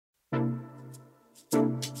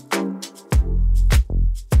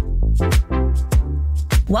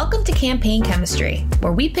Welcome to Campaign Chemistry,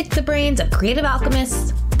 where we pick the brains of creative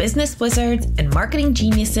alchemists, business wizards, and marketing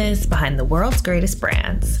geniuses behind the world's greatest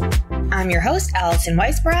brands. I'm your host, Allison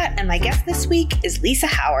Weisbrot, and my guest this week is Lisa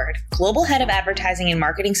Howard, Global Head of Advertising and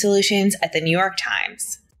Marketing Solutions at The New York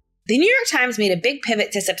Times. The New York Times made a big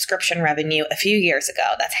pivot to subscription revenue a few years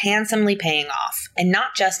ago that's handsomely paying off, and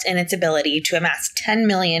not just in its ability to amass 10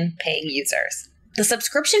 million paying users. The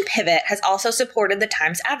subscription pivot has also supported the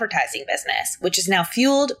Times advertising business, which is now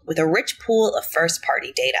fueled with a rich pool of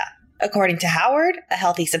first-party data. According to Howard, a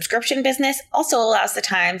healthy subscription business also allows the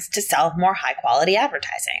Times to sell more high-quality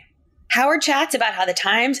advertising. Howard chats about how the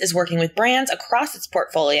Times is working with brands across its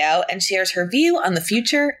portfolio and shares her view on the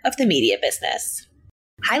future of the media business.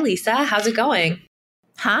 Hi, Lisa. How's it going?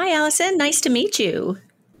 Hi, Allison. Nice to meet you.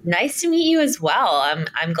 Nice to meet you as well.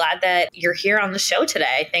 I'm glad that you're here on the show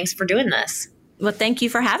today. Thanks for doing this. Well, thank you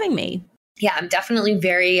for having me. Yeah, I'm definitely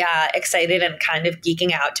very excited and kind of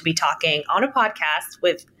geeking out to be talking on a podcast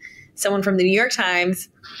with someone from the New York Times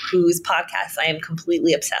whose podcast I am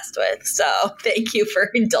completely obsessed with. So thank you for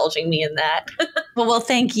indulging me in that. Well,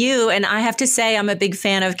 thank you. And I have to say, I'm a big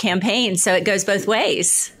fan of Campaign, so it goes both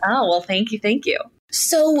ways. Oh, well, thank you. Thank you.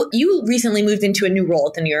 So you recently moved into a new role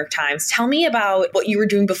at the New York Times. Tell me about what you were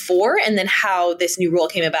doing before and then how this new role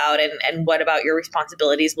came about and what about your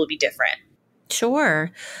responsibilities will be different. Sure.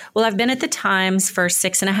 Well, I've been at the Times for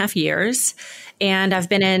 6.5 years, and I've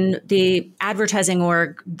been in the advertising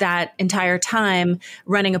org that entire time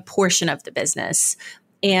running a portion of the business.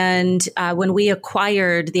 And when we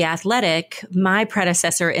acquired The Athletic, my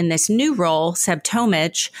predecessor in this new role, Seb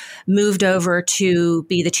Tomich, moved over to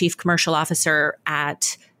be the chief commercial officer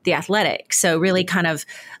at The Athletic. So really kind of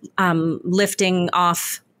lifting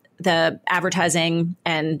off the advertising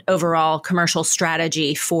and overall commercial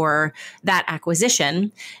strategy for that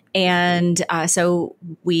acquisition. And so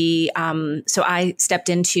I stepped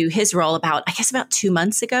into his role about 2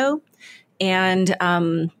 months ago. And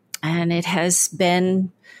it has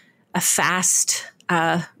been a fast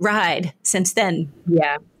ride since then.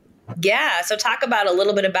 Yeah. So talk about a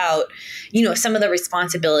little bit about, some of the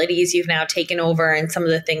responsibilities you've now taken over and some of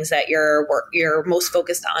the things that you're most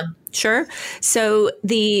focused on. Sure. So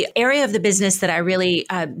the area of the business that I really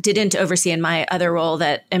didn't oversee in my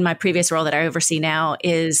previous role that I oversee now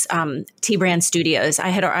is T Brand Studios.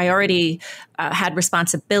 I already had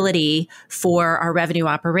responsibility for our revenue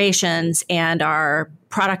operations and our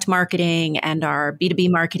product marketing and our B2B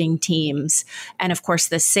marketing teams, and of course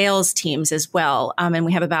the sales teams as well. And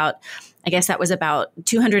we have about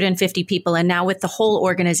 250 people. And now with the whole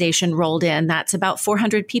organization rolled in, that's about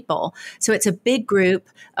 400 people. So it's a big group,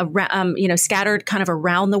 scattered kind of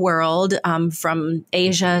around the world, from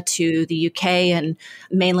Asia to the UK and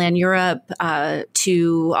mainland Europe,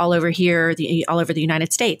 to all over here, all over the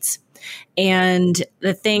United States. And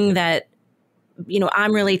the thing that,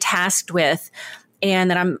 I'm really tasked with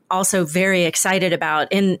and that I'm also very excited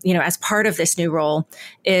about as part of this new role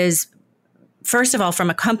is, first of all,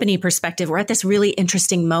 from a company perspective, we're at this really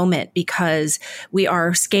interesting moment because we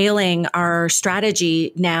are scaling our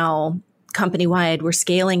strategy now company-wide. We're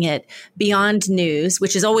scaling it beyond news,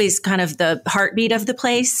 which is always kind of the heartbeat of the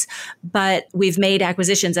place. But we've made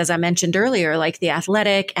acquisitions, as I mentioned earlier, like The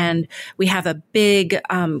Athletic, and we have a big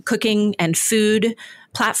cooking and food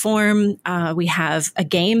platform. We have a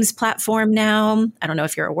games platform now. I don't know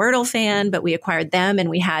if you're a Wordle fan, but we acquired them, and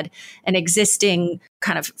we had an existing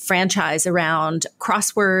kind of franchise around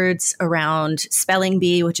crosswords, around Spelling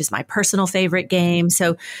Bee, which is my personal favorite game.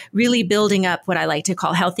 So really building up what I like to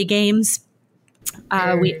call healthy games.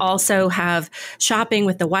 We also have shopping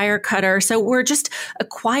with the Wirecutter. So we're just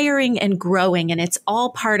acquiring and growing, and it's all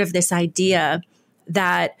part of this idea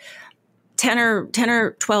that 10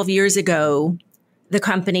 or 12 years ago, the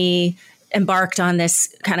company embarked on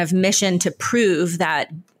this kind of mission to prove that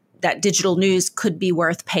digital news could be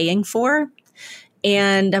worth paying for.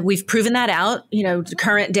 And we've proven that out, the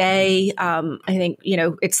current day. I think,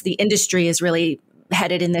 it's the industry is really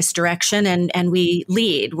headed in this direction, and we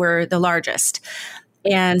lead. We're the largest.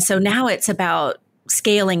 And so now it's about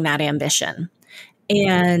scaling that ambition.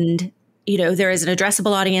 And, there is an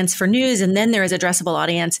addressable audience for news, and then there is addressable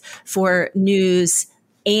audience for news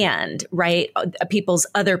and people's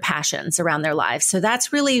other passions around their lives. So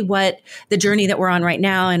that's really what the journey that we're on right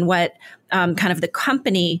now, and what kind of the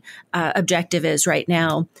company objective is right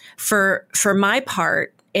now. For my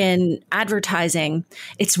part in advertising,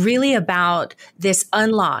 it's really about this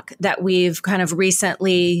unlock that we've kind of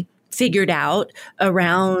recently figured out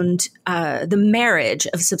around the marriage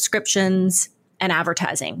of subscriptions and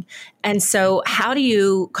advertising. And so how do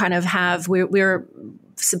you kind of we're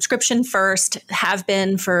subscription first, have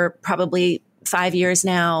been for probably 5 years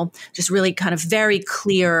now, just really kind of very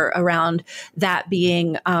clear around that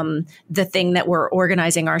being the thing that we're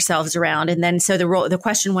organizing ourselves around. And then so the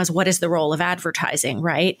question was, what is the role of advertising,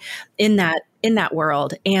 right, in that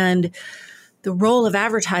world? And the role of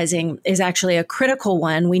advertising is actually a critical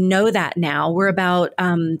one. We know that now. We're about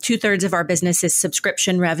 2/3 of our business is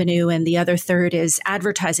subscription revenue, and the other third is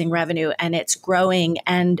advertising revenue, and it's growing.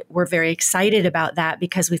 And we're very excited about that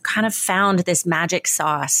because we've kind of found this magic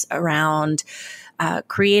sauce around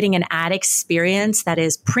creating an ad experience that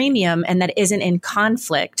is premium and that isn't in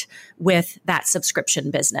conflict with that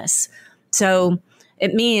subscription business. So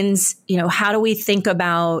it means, how do we think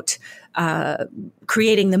about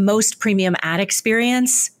creating the most premium ad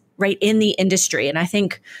experience right in the industry? And I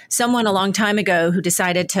think someone a long time ago who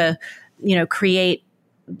decided to, create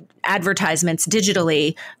advertisements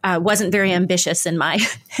digitally wasn't very ambitious in my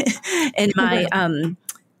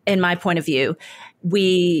in my point of view.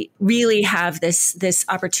 We really have this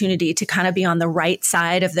opportunity to kind of be on the right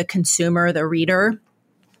side of the consumer, the reader,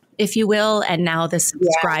 if you will, and now the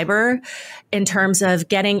subscriber, in terms of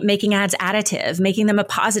making ads additive, making them a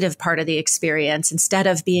positive part of the experience instead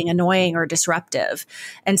of being annoying or disruptive.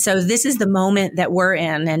 And so this is the moment that we're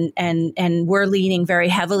in, and we're leaning very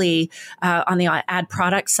heavily on the ad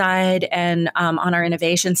product side and on our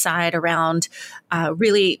innovation side around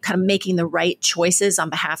really kind of making the right choices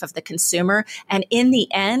on behalf of the consumer. And in the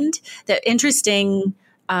end, the interesting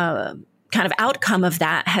kind of outcome of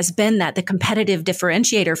that has been that the competitive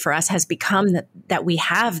differentiator for us has become that we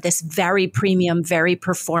have this very premium, very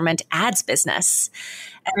performant ads business.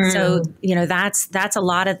 And so, that's a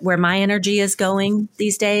lot of where my energy is going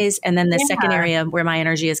these days. And then the second area where my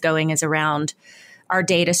energy is going is around our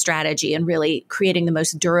data strategy and really creating the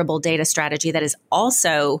most durable data strategy that is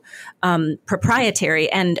also proprietary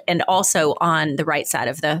and also on the right side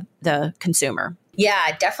of the consumer. Yeah,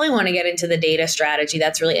 I definitely want to get into the data strategy.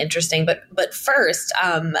 That's really interesting. But first,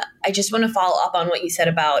 I just want to follow up on what you said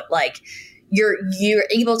about you're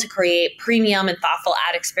able to create premium and thoughtful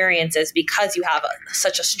ad experiences because you have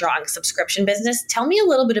such a strong subscription business. Tell me a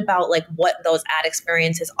little bit about what those ad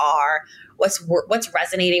experiences are. What's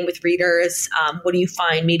resonating with readers? What do you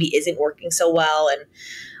find maybe isn't working so well?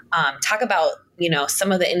 And talk about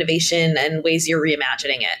some of the innovation and ways you're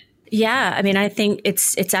reimagining it. Yeah, I mean, I think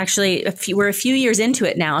it's actually we're a few years into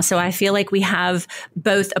it now, so I feel like we have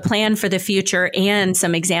both a plan for the future and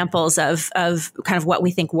some examples of kind of what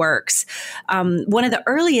we think works. One of the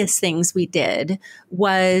earliest things we did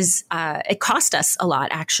was it cost us a lot.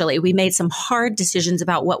 Actually, we made some hard decisions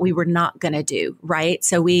about what we were not going to do. Right,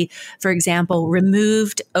 so we, for example,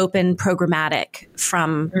 removed open programmatic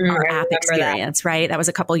from our app experience. Right, that was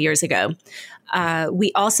a couple years ago.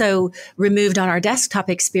 We also removed on our desktop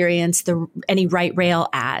experience any right rail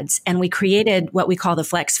ads, and we created what we call the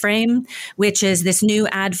Flex Frame, which is this new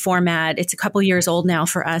ad format. It's a couple years old now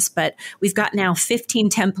for us, but we've got now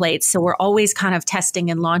 15 templates. So we're always kind of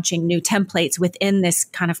testing and launching new templates within this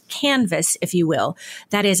kind of canvas, if you will.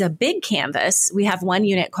 That is a big canvas. We have one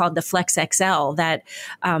unit called the Flex XL that,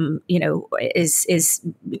 is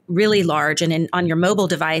really large, and on your mobile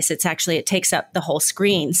device, it takes up the whole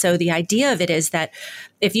screen. So the idea of it is that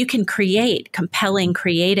if you can create compelling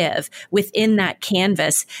creative within that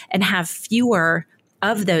canvas and have fewer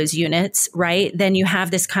of those units, right, then you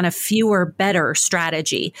have this kind of fewer, better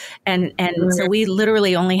strategy. And so we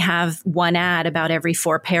literally only have one ad about every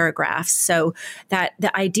 4 paragraphs. So that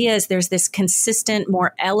the idea is there's this consistent,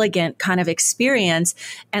 more elegant kind of experience,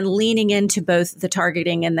 and leaning into both the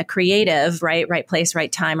targeting and the creative, right place,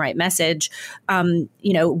 right time, right message,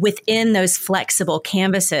 within those flexible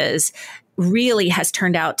canvases really has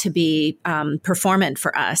turned out to be performant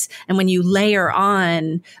for us. And when you layer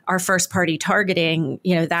on our first party targeting,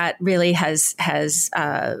 that really has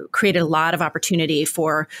created a lot of opportunity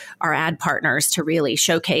for our ad partners to really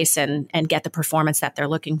showcase and get the performance that they're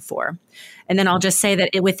looking for. And then I'll just say that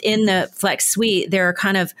within the Flex Suite, there are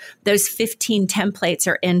kind of those 15 templates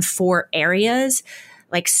are in 4 areas,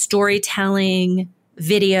 like storytelling,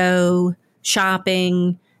 video,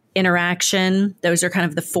 shopping, interaction. Those are kind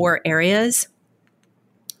of the 4 areas.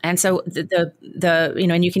 And so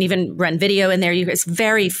and you can even run video in there. It's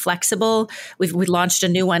very flexible. We launched a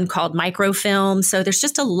new one called Microfilm. So there's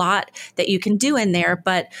just a lot that you can do in there,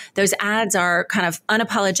 but those ads are kind of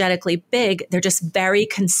unapologetically big. They're just very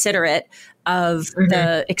considerate of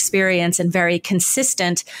the experience and very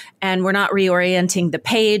consistent. And we're not reorienting the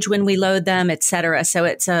page when we load them, et cetera. So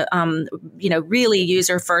it's a, really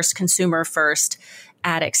user first, consumer first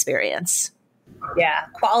ad experience. Yeah.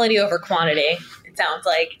 Quality over quantity, it sounds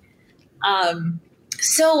like.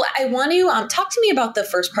 So I want to talk to me about the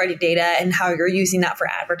first party data and how you're using that for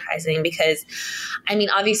advertising, because I mean,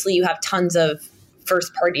 obviously you have tons of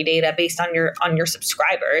first party data based on your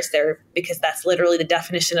subscribers there, because that's literally the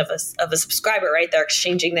definition of a subscriber, right? They're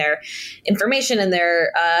exchanging their information and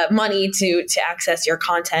their money to access your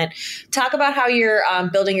content. Talk about how you're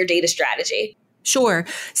building your data strategy. Sure.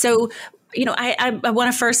 So, I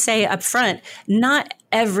want to first say up front, not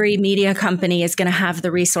every media company is going to have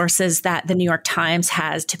the resources that the New York Times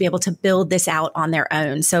has to be able to build this out on their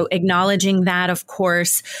own. So acknowledging that, of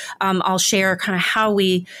course, I'll share kind of how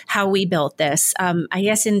we built this. I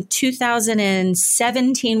guess in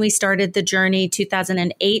 2017, we started the journey.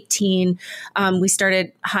 2018, we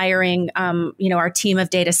started hiring, our team of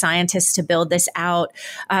data scientists to build this out.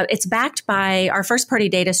 It's backed by our first party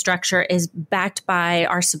data structure is backed by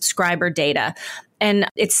our subscriber data. And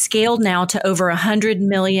it's scaled now to over 100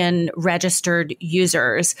 million registered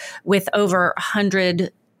users with over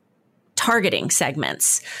 100 targeting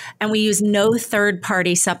segments. And we use no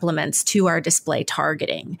third-party supplements to our display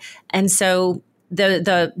targeting. And so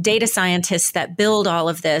the data scientists that build all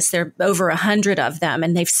of this, there are over 100 of them,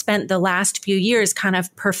 and they've spent the last few years kind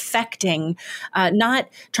of perfecting, not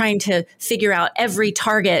trying to figure out every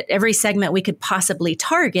segment we could possibly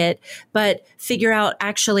target, but figure out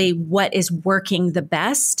actually what is working the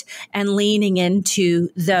best and leaning into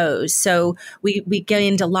those. So we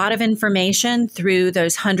gained a lot of information through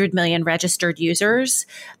those 100 million registered users.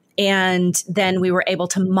 And then we were able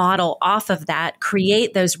to model off of that,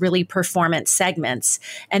 create those really performant segments.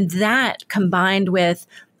 And that combined with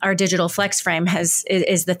our digital flex frame is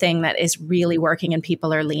the thing that is really working and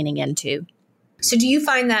people are leaning into. So do you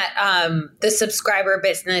find that the subscriber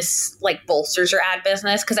business like bolsters your ad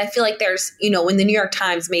business? Because I feel like there's, when the New York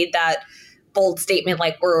Times made that bold statement,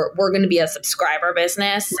 like we're going to be a subscriber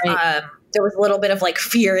business, right. There was a little bit of like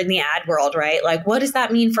fear in the ad world, right? Like, what does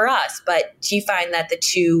that mean for us? But do you find that the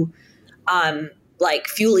two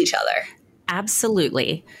fuel each other?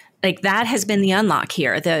 Absolutely. Like that has been the unlock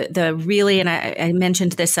here. The really, and I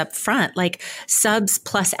mentioned this up front, like subs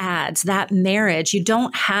plus ads, that marriage, you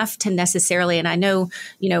don't have to necessarily, and I know,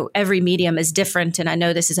 every medium is different. And I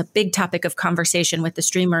know this is a big topic of conversation with the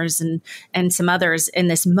streamers and some others in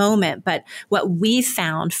this moment. But what we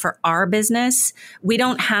found for our business, we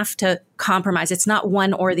don't have to compromise. It's not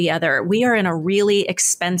one or the other. We are in a really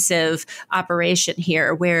expensive operation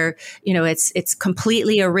here where, it's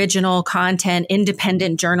completely original content,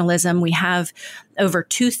 independent journalism. We have over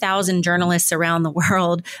 2,000 journalists around the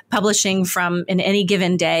world publishing from, in any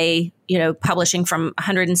given day, publishing from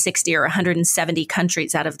 160 or 170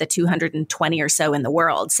 countries out of the 220 or so in the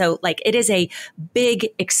world. So it is a big,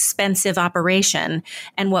 expensive operation.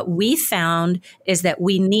 And what we found is that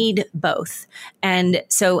we need both. And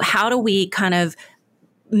so how do we kind of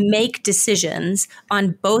make decisions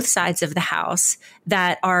on both sides of the house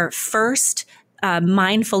that are first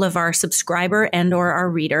mindful of our subscriber and or our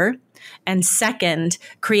reader, and second,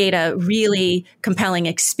 create a really compelling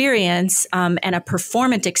experience and a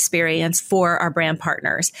performant experience for our brand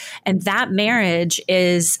partners. And that marriage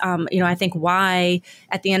is, I think why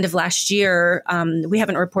at the end of last year, we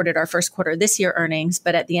haven't reported our first quarter this year earnings,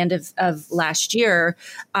 but at the end of last year,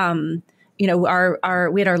 we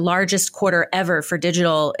had our largest quarter ever for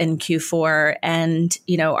digital in Q4, and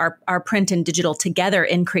our print and digital together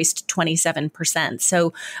increased 27%.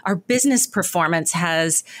 So our business performance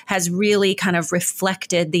has really kind of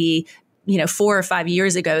reflected the 4 or 5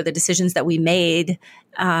 years ago, the decisions that we made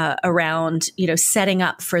around setting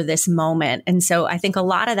up for this moment. And so I think a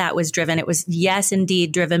lot of that was driven. It was yes,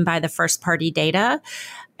 indeed, driven by the first party data,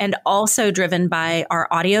 and also driven by our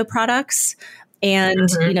audio products. And,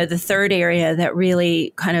 the third area that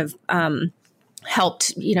really kind of helped,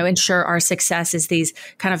 ensure our success is these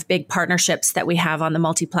kind of big partnerships that we have on the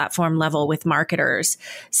multi-platform level with marketers.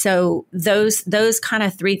 So those kind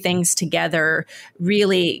of three things together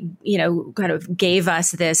really, kind of gave us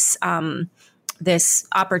this this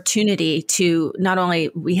opportunity to not only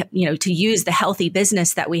to use the healthy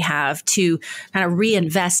business that we have to kind of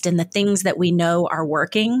reinvest in the things that we know are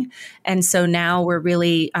working. And so now we're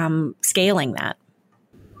really scaling that.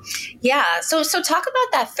 Yeah. So talk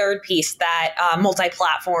about that third piece, that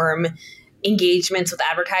multi-platform engagements with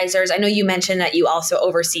advertisers. I know you mentioned that you also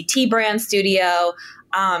oversee T Brand Studio.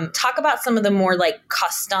 Talk about some of the more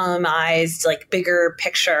customized, bigger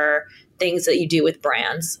picture things that you do with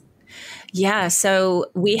brands. Yeah, so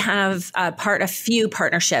we have a few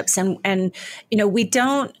partnerships, and we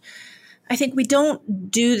don't. I think we don't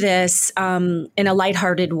do this in a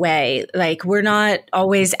lighthearted way. Like, we're not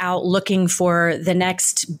always out looking for the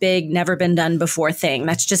next big, never been done before thing.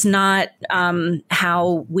 That's just not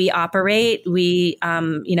how we operate. We've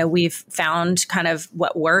found kind of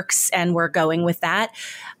what works, and we're going with that.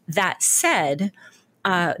 That said,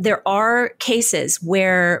 there are cases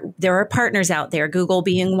where there are partners out there, Google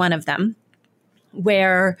being one of them,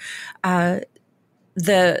 where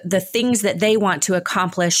the things that they want to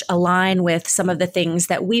accomplish align with some of the things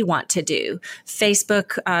that we want to do.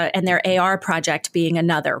 Facebook and their AR project being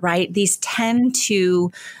another, right? These tend to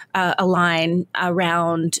align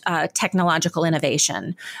around technological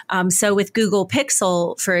innovation. So with Google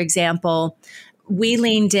Pixel, for example, we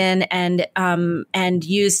leaned in and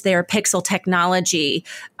used their Pixel technology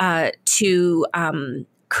to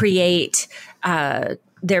create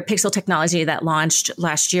their Pixel technology that launched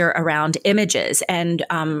last year around images and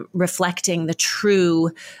reflecting the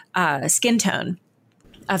true skin tone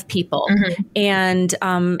of people.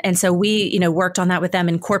 Mm-hmm. And so we, worked on that with them,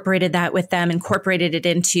 incorporated it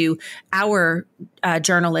into our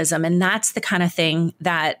journalism. And that's the kind of thing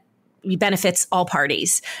that benefits all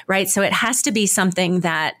parties, right? So it has to be something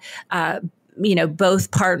that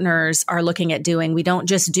both partners are looking at doing. We don't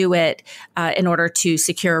just do it in order to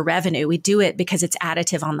secure revenue. We do it because it's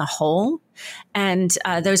additive on the whole. And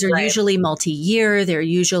those are usually multi-year. They're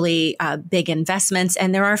usually big investments,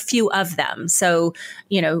 and there are few of them. So,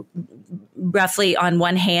 roughly on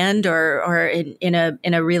one hand, or in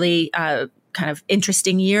a really kind of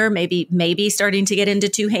interesting year, maybe starting to get into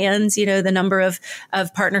two hands, the number of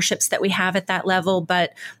partnerships that we have at that level,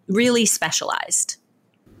 but really specialized.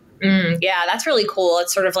 Yeah, that's really cool.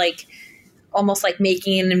 It's sort of like almost like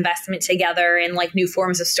making an investment together in like new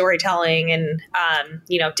forms of storytelling and,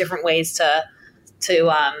 different ways to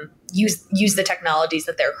use the technologies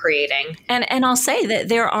that they're creating. And I'll say that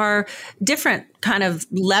there are different kind of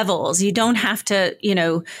levels. You don't have to,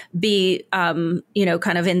 be, kind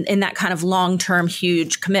of in that kind of long-term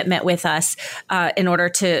huge commitment with us in order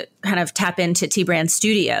to kind of tap into T Brand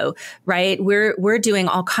Studio, right? We're doing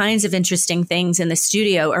all kinds of interesting things in the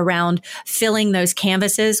studio around filling those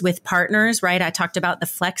canvases with partners, right? I talked about the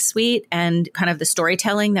Flex Suite and kind of the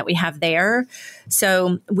storytelling that we have there.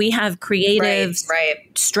 So we have creative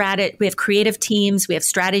we have creative teams, we have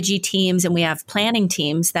strategy teams, and we have planning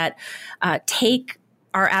teams that take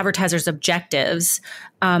our advertisers' objectives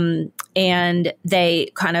and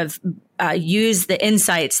they kind of use the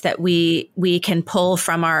insights that we can pull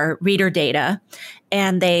from our reader data,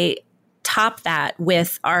 and they top that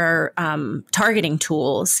with our targeting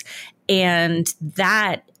tools. And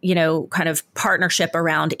that, kind of partnership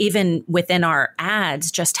around, even within our ads,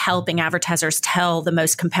 just helping advertisers tell the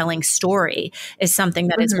most compelling story is something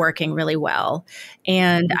that is working really well.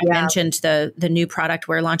 And I mentioned the new product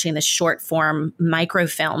we're launching, the short form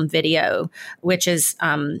microfilm video, which is,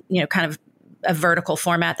 kind of a vertical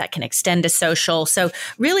format that can extend to social. So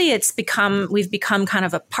really we've become kind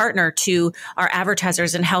of a partner to our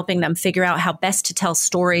advertisers in helping them figure out how best to tell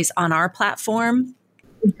stories on our platform.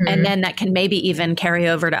 Mm-hmm. And then that can maybe even carry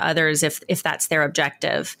over to others if that's their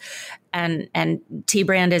objective. And T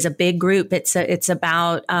Brand is a big group. It's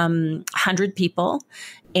about 100 people,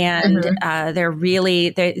 and they're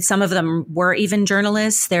really some of them were even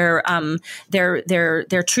journalists. They're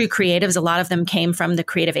true creatives. A lot of them came from the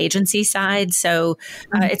creative agency side. So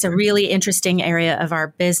it's a really interesting area of our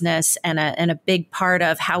business and a big part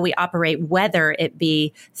of how we operate, whether it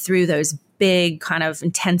be through those big kind of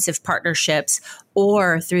intensive partnerships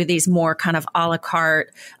or through these more kind of a la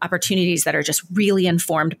carte opportunities that are just really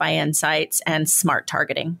informed by insights and smart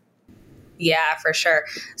targeting. Yeah, for sure.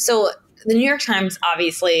 So the New York Times,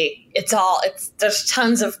 obviously, there's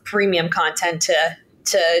tons of premium content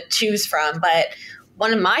to choose from. But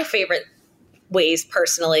one of my favorite ways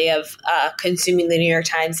personally of consuming the New York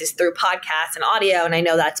Times is through podcasts and audio. And I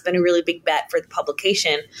know that's been a really big bet for the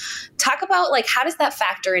publication. Talk about how does that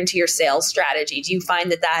factor into your sales strategy? Do you find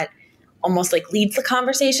that almost leads the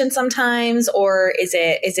conversation sometimes, or is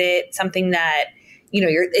it something that,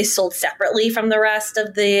 is sold separately from the rest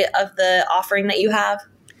of the offering that you have?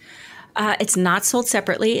 It's not sold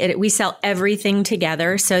separately. We sell everything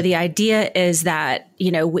together. So the idea is that,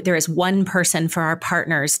 there is one person for our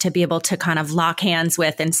partners to be able to kind of lock hands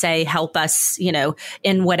with and say, help us,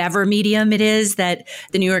 in whatever medium it is that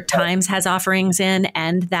the New York Times has offerings in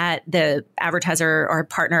and that the advertiser or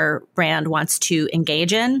partner brand wants to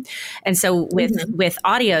engage in. And so with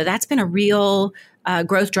audio, that's been a real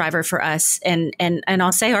growth driver for us. And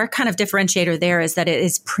I'll say our kind of differentiator there is that it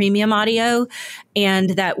is premium audio and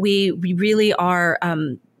that we really are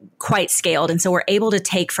quite scaled. And so we're able to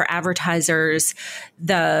take for advertisers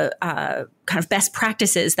the kind of best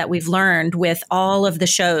practices that we've learned with all of the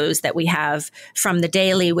shows that we have, from The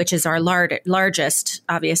Daily, which is our largest,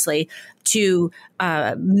 obviously, to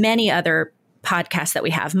many other podcasts that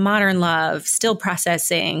we have, Modern Love, Still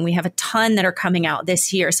Processing. We have a ton that are coming out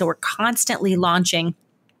this year. So we're constantly launching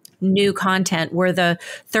new content. We're the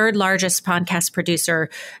third largest podcast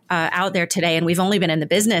producer out there today, and we've only been in the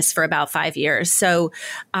business for about 5 years. So,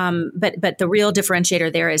 but the real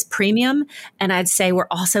differentiator there is premium, and I'd say we're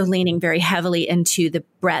also leaning very heavily into the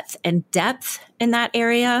breadth and depth in that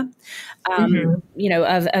area, you know,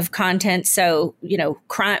 of content. So, you know,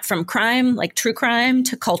 from crime, like true crime,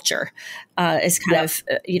 to culture is kind of,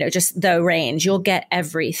 you know, just the range. You'll get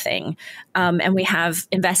everything. And we have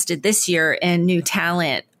invested this year in new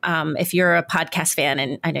talent. If you're a podcast fan,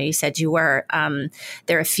 and I know you said you were,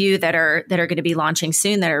 there are a few that are going to be launching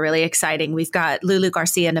soon that are really exciting. We've got Lulu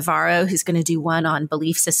Garcia Navarro, who's going to do one on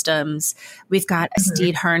belief systems. We've got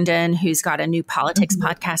Astrid Herndon, who's got a new politics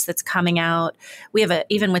podcast that's coming out. We have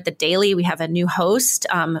even with The Daily, we have a new host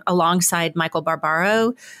alongside Michael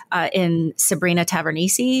Barbaro in Sabrina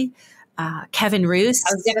Tavernise. Kevin Roos.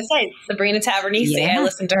 I was going to say Sabrina Tavernise. Yeah. I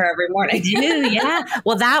listen to her every morning. Yeah.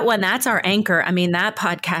 Well, that's our anchor. I mean, that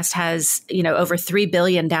podcast has, you know, over 3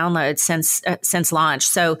 billion downloads since launch.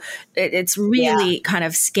 So it's really kind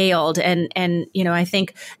of scaled. And, you know, I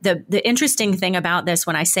think the interesting thing about this,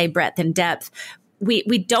 when I say breadth and depth, we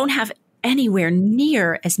don't have anywhere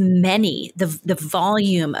near as many, the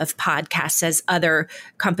volume of podcasts as other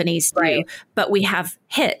companies do, but we have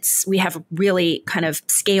hits. We have really kind of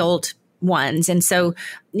scaled ones. And so,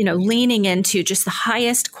 you know, leaning into just the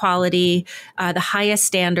highest quality, the highest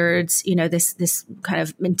standards, you know, this kind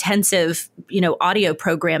of intensive, you know, audio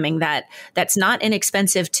programming that's not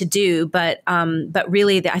inexpensive to do, but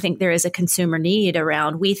really I think there is a consumer need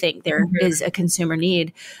around, we think there is a consumer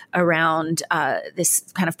need around this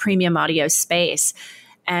kind of premium audio space.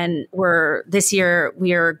 And this year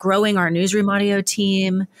we are growing our newsroom audio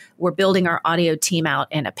team. We're building our audio team out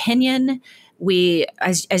in opinion. We,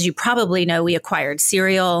 as you probably know, we acquired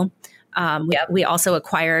Serial. We also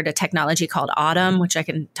acquired a technology called Audm, which I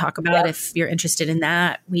can talk about if you're interested in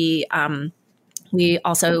that. We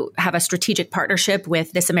also have a strategic partnership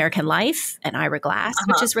with This American Life and Ira Glass,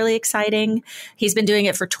 which is really exciting. He's been doing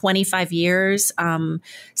it for 25 years.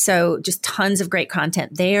 So just tons of great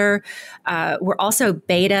content there. We're also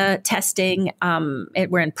beta testing.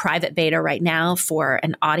 We're in private beta right now for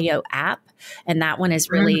an audio app. And that one is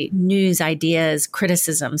really news, ideas,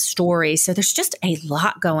 criticism, stories. So there's just a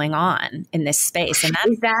lot going on in this space. And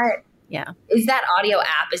Is that audio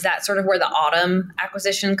app? Is that sort of where the Audm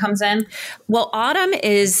acquisition comes in? Well,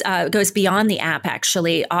 Audm goes beyond the app,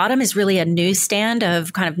 actually. Audm is really a newsstand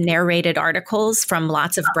of kind of narrated articles from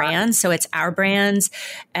lots of brands. So it's our brands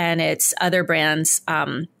and it's other brands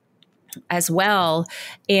as well.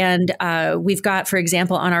 And we've got, for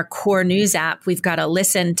example, on our core news app, we've got a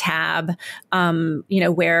listen tab, you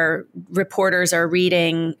know, where reporters are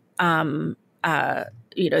reading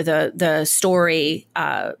you know, the story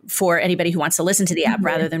for anybody who wants to listen to the app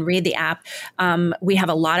rather than read the app. We have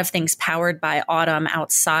a lot of things powered by Audm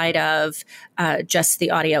outside of just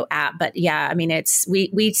the audio app. But yeah, I mean,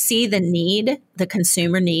 we see the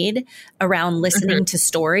consumer need around listening to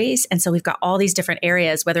stories. And so we've got all these different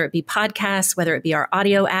areas, whether it be podcasts, whether it be our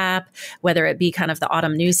audio app, whether it be kind of the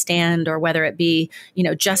Audm newsstand, or whether it be, you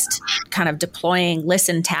know, just kind of deploying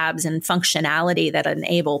listen tabs and functionality that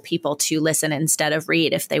enable people to listen instead of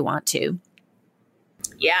read if they want to.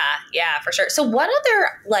 Yeah, for sure. So what other,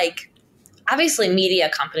 like, obviously media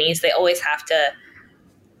companies, you always have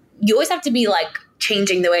to be like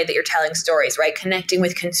changing the way that you're telling stories, right? Connecting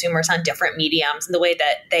with consumers on different mediums and the way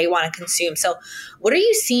that they want to consume. So what are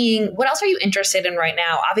you seeing? What else are you interested in right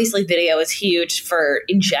now? Obviously video is huge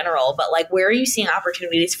in general, but like, where are you seeing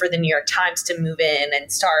opportunities for the New York Times to move in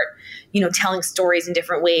and start, you know, telling stories in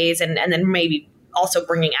different ways and then maybe also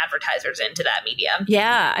bringing advertisers into that medium?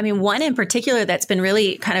 Yeah. I mean, one in particular that's been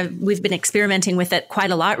really we've been experimenting with it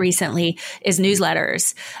quite a lot recently is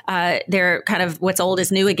newsletters. They're kind of what's old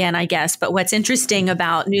is new again, I guess. But what's interesting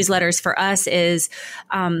about newsletters for us is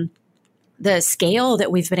the scale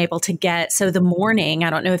that we've been able to get. So The Morning, I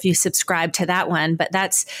don't know if you subscribe to that one, but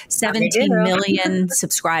that's 17 million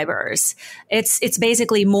subscribers. It's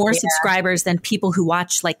basically more subscribers than people who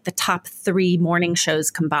watch like the top 3 morning shows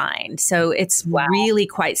combined. So it's really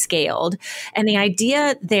quite scaled. And the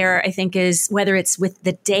idea there, I think, is whether it's with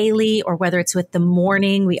The Daily or whether it's with The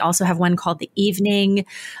Morning, we also have one called The Evening.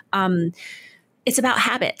 It's about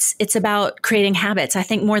habits. It's about creating habits. I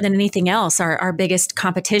think more than anything else, our biggest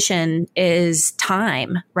competition is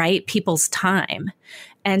time, right? People's time.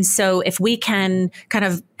 And so if we can kind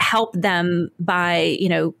of help them by,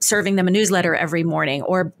 serving them a newsletter every morning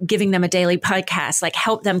or giving them a daily podcast, like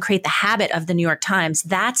help them create the habit of the New York Times,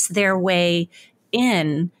 that's their way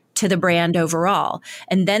in to the brand overall.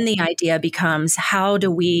 And then the idea becomes, how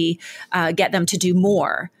do we get them to do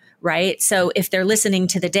more? Right. So if they're listening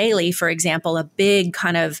to the daily, for example, a big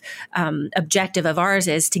kind of objective of ours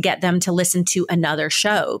is to get them to listen to another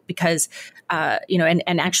show because,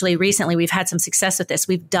 and actually recently we've had some success with this.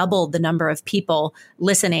 We've doubled the number of people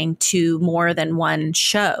listening to more than one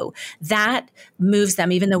show. That moves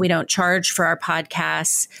them, even though we don't charge for our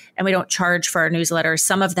podcasts and we don't charge for our newsletters.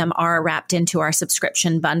 Some of them are wrapped into our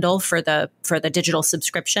subscription bundle for the digital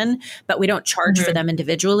subscription, but we don't charge for them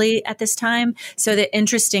individually at this time. So the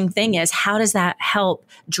interesting thing is, how does that help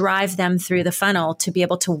drive them through the funnel to be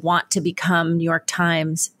able to want to become New York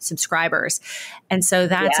Times subscribers? And so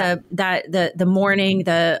that's the morning,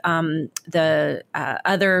 the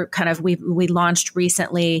other kind of, we launched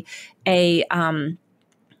recently a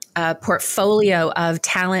portfolio of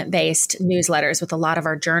talent-based newsletters with a lot of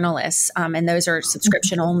our journalists, and those are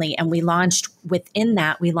subscription only. And we launched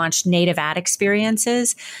native ad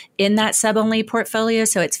experiences in that sub-only portfolio.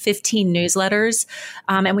 So it's 15 newsletters,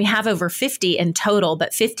 and we have over 50 in total.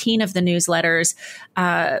 But 15 of the newsletters,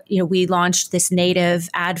 we launched this native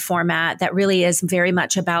ad format that really is very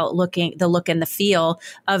much about the look and the feel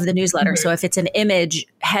of the newsletter. So if it's an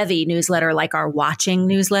image-heavy newsletter like our Watching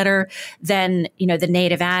newsletter, then the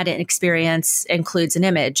native ad experience includes an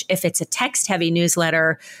image. If it's a text-heavy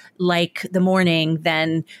newsletter like The Morning,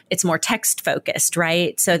 then it's more text-focused,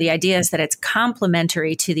 right? So the idea is that it's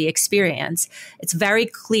complementary to the experience. It's very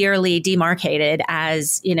clearly demarcated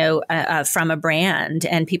as, from a brand,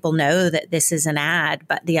 and people know that this is an ad.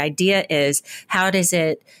 But the idea is, how does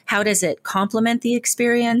it complement the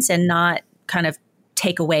experience and not kind of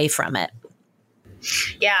take away from it?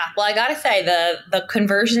 Yeah, well, I gotta say the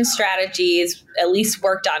conversion strategies at least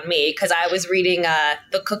worked on me, because I was reading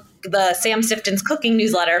the Sam Sifton's cooking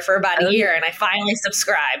newsletter for about a year, and I finally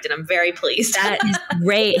subscribed, and I'm very pleased. That is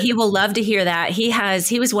great. He will love to hear that. He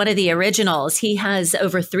was one of the originals. He has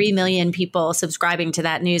over 3 million people subscribing to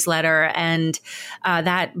that newsletter, and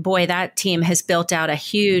that team has built out a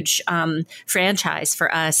huge franchise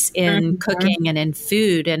for us in cooking and in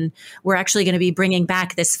food. And we're actually going to be bringing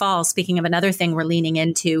back this fall. Speaking of another thing we're leaning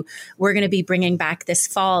into, we're going to be bringing back this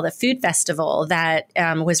fall the food festival that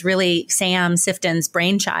was really Sam Sifton's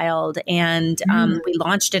brainchild. And we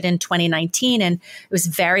launched it in 2019, and it was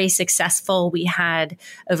very successful. We had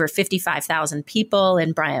over 55,000 people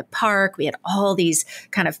in Bryant Park. We had all these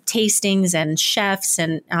kind of tastings and chefs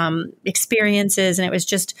and experiences, and it was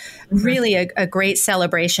just really a great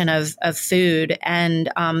celebration of food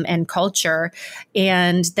and culture.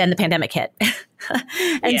 And then the pandemic hit.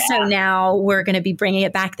 So now we're going to be bringing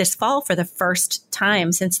it back this fall for the first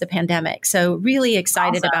time since the pandemic. So really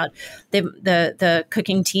excited about the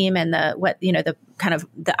cooking team and the kind of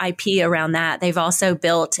the IP around that. They've also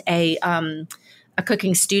built a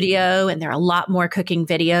cooking studio, and there are a lot more cooking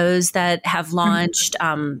videos that have launched.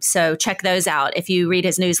 So check those out if you read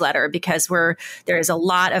his newsletter, because there is a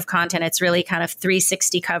lot of content. It's really kind of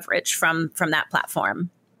 360 coverage from that platform.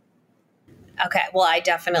 Okay, well, I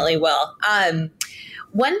definitely will.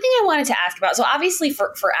 One thing I wanted to ask about, so obviously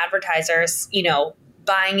for advertisers,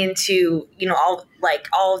 buying into,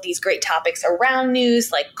 all of these great topics around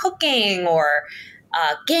news, like cooking or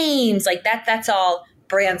games, like that's all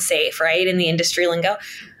brand safe, right, in the industry lingo.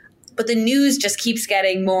 But the news just keeps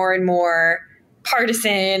getting more and more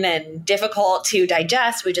partisan and difficult to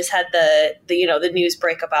digest. We just had the news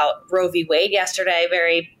break about Roe v. Wade yesterday,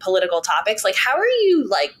 very political topics. Like, how are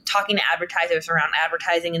you talking to advertisers around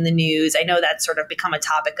advertising in the news? I know that's sort of become a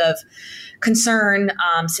topic of concern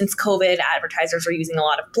since COVID. Advertisers are using a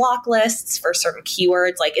lot of block lists for certain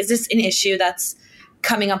keywords. Like, is this an issue that's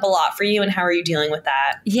coming up a lot for you, and how are you dealing with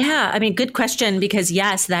that? Yeah, I mean, good question, because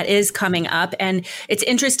yes, that is coming up. And it's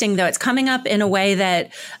interesting, though. It's coming up in a way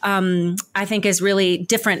that I think is really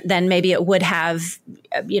different than maybe it would have,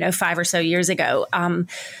 5 or so years ago.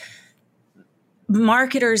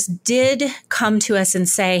 Marketers did come to us and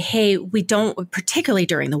say, hey, we don't, particularly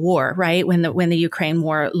during the war, right? When the Ukraine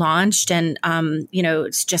war launched, and,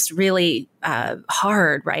 it's just really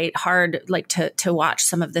hard, right? Hard, to watch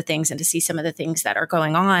some of the things and to see some of the things that are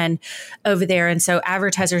going on over there. And so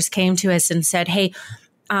advertisers came to us and said, hey,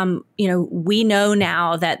 we know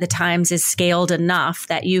now that the Times is scaled enough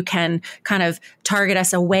that you can kind of target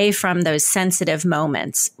us away from those sensitive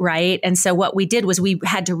moments, right? And so what we did was we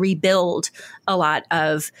had to rebuild a lot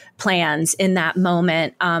of plans in that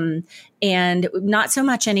moment. And not so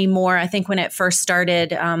much anymore. I think when it first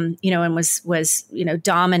started, and was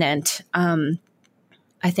dominant,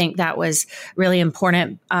 I think that was really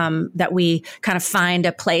important, that we kind of find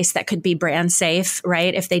a place that could be brand safe,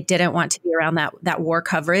 right? If they didn't want to be around that war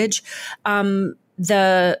coverage.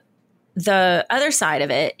 The other side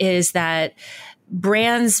of it is that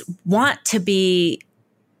brands want to be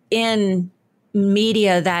in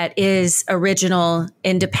media that is original,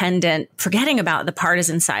 independent, forgetting about the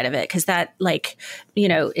partisan side of it, because that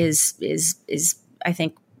is I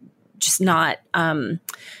think just not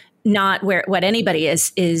where what anybody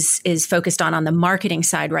is focused on the marketing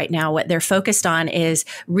side right now. What they're focused on is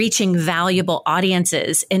reaching valuable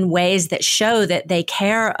audiences in ways that show that they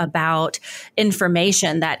care about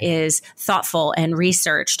information that is thoughtful and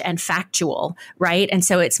researched and factual, right? And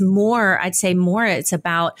so it's it's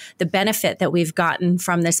about the benefit that we've gotten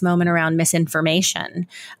from this moment around misinformation,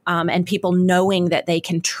 and people knowing that they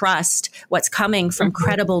can trust what's coming from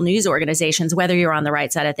credible news organizations, whether you're on the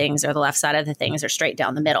right side of things or the left side of the things or straight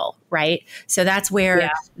down the middle. Right. So that's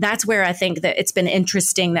where I think that it's been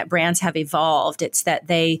interesting that brands have evolved. It's that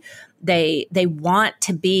they want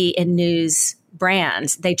to be in news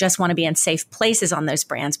brands. They just want to be in safe places on those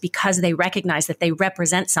brands because they recognize that they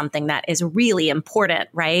represent something that is really important,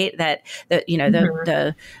 right? That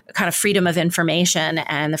the kind of freedom of information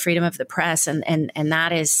and the freedom of the press and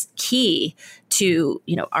that is key to,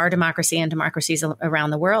 our democracy and democracies around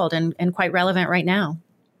the world and quite relevant right now.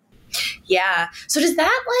 Yeah. So does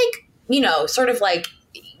that sort of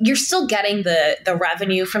you're still getting the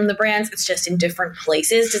revenue from the brands, it's just in different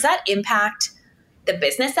places. Does that impact the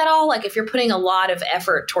business at all? If you're putting a lot of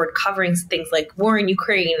effort toward covering things like war in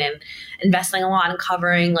Ukraine and investing a lot in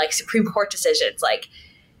covering Supreme Court decisions,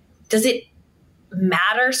 does it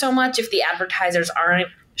matter so much if the advertisers aren't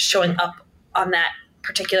showing up on that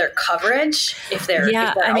particular coverage if they're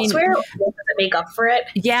elsewhere? Does it make up for it?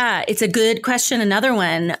 Yeah, it's a good question. Another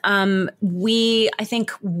one. I think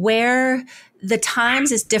where the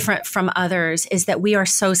Times is different from others is that we are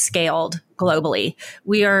so scaled globally.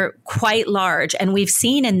 We are quite large, and we've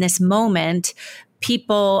seen in this moment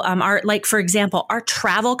people are for example, our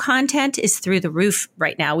travel content is through the roof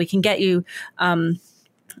right now. We can get you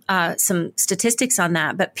some statistics on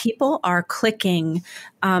that, but people are clicking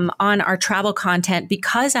on our travel content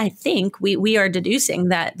because I think we are deducing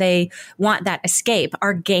that they want that escape.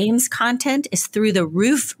 Our games content is through the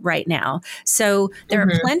roof right now. So there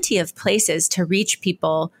are plenty of places to reach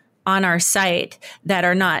people on our site that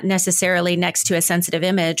are not necessarily next to a sensitive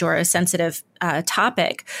image or a sensitive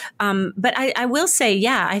topic. But I will say,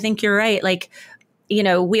 I think you're right.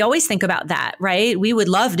 We always think about that, right? We would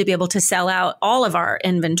love to be able to sell out all of our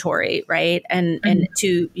inventory, right? And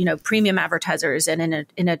to, premium advertisers and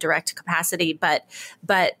in a direct capacity. But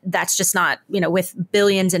that's just not, with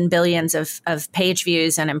billions and billions of page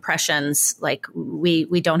views and impressions,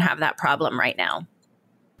 we don't have that problem right now.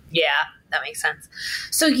 Yeah, that makes sense.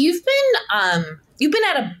 So you've been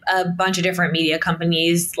at a bunch of different media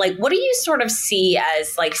companies. What do you sort of see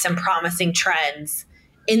as some promising trends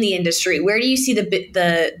in the industry? Where do you see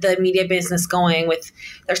the media business going with?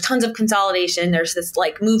 There's tons of consolidation. There's this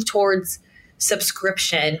move towards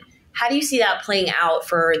subscription. How do you see that playing out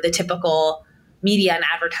for the typical media and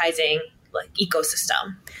advertising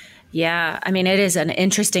ecosystem? Yeah. It is an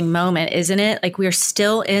interesting moment, isn't it? We're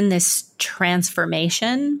still in this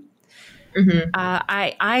transformation. Mm-hmm.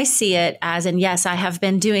 I see it as, and yes, I have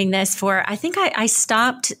been doing this for, I think I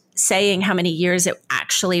stopped saying how many years it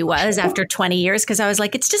actually was after 20 years. Cause I was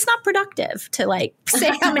like, it's just not productive to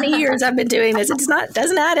say how many years I've been doing this. It's not,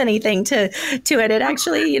 doesn't add anything to it. It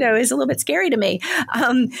actually, is a little bit scary to me.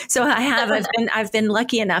 So I've been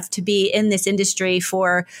lucky enough to be in this industry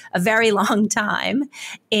for a very long time.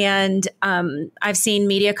 And, I've seen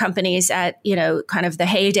media companies at, kind of the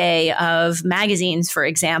heyday of magazines, for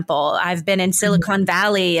example. I've been in Silicon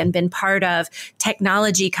Valley and been part of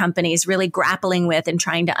technology companies really grappling with and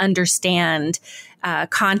trying to understand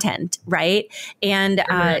content, right? And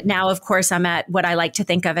now, of course, I'm at what I like to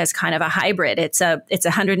think of as kind of a hybrid. It's a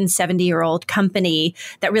 170-year-old company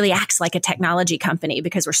that really acts like a technology company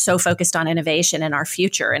because we're so focused on innovation and our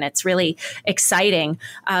future, and it's really exciting.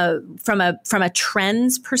 From a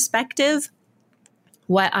trends perspective,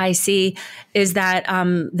 what I see is that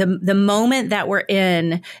the moment that we're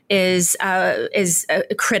in is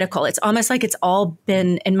critical. It's almost like it's all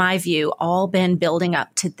been, in my view, all been building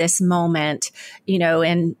up to this moment,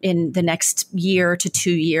 in the next year to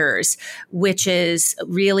 2 years, which is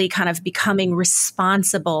really kind of becoming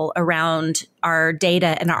responsible around our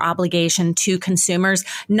data and our obligation to consumers,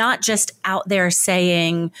 not just out there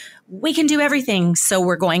saying we can do everything, so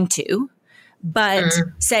we're going to, but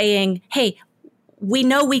saying, hey, we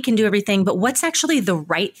know we can do everything, but what's actually the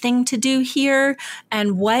right thing to do here?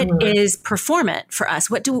 And what is performant for us?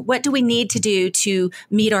 What do we need to do to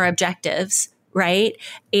meet our objectives? Right.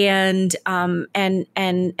 And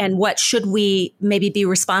what should we maybe be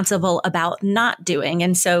responsible about not doing?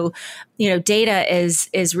 And so, data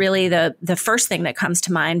is really the first thing that comes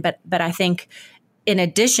to mind. But I think, in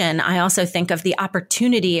addition, I also think of the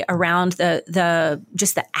opportunity around the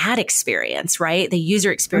ad experience, right? The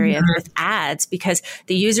user experience with ads, because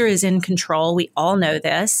the user is in control. We all know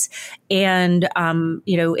this. And,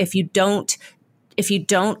 if you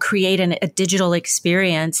don't create a digital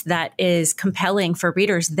experience that is compelling for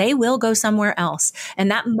readers, they will go somewhere else.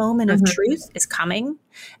 And that moment of truth is coming.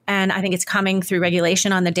 And I think it's coming through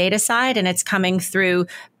regulation on the data side, and it's coming through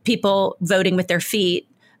people voting with their feet,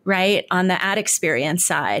 right, on the ad experience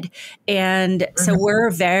side. And so we're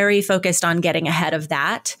very focused on getting ahead of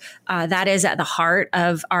that. That is at the heart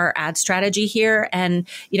of our ad strategy here. And,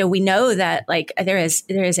 we know that there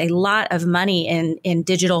is a lot of money in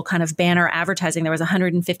digital kind of banner advertising. There was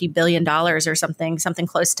 $150 billion or something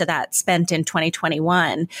close to that spent in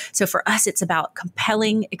 2021. So for us, it's about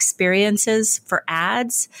compelling experiences for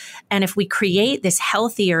ads. And if we create this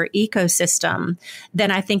healthier ecosystem, then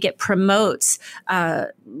I think it promotes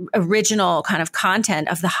original kind of content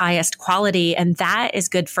of the highest quality, and that is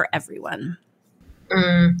good for everyone.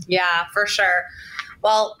 Yeah, for sure.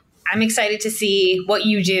 Well, I'm excited to see what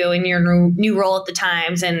you do in your new role at the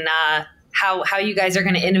Times, and how you guys are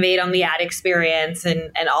going to innovate on the ad experience and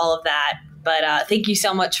all of that. But thank you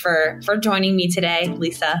so much for joining me today,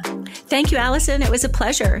 Lisa. Thank you, Allison. It was a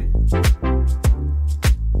pleasure.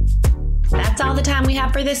 That's all the time we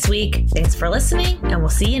have for this week. Thanks for listening, and we'll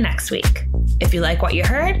see you next week. If you like what you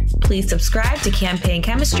heard, please subscribe to Campaign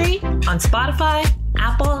Chemistry on Spotify,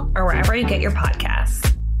 Apple, or wherever you get your podcasts.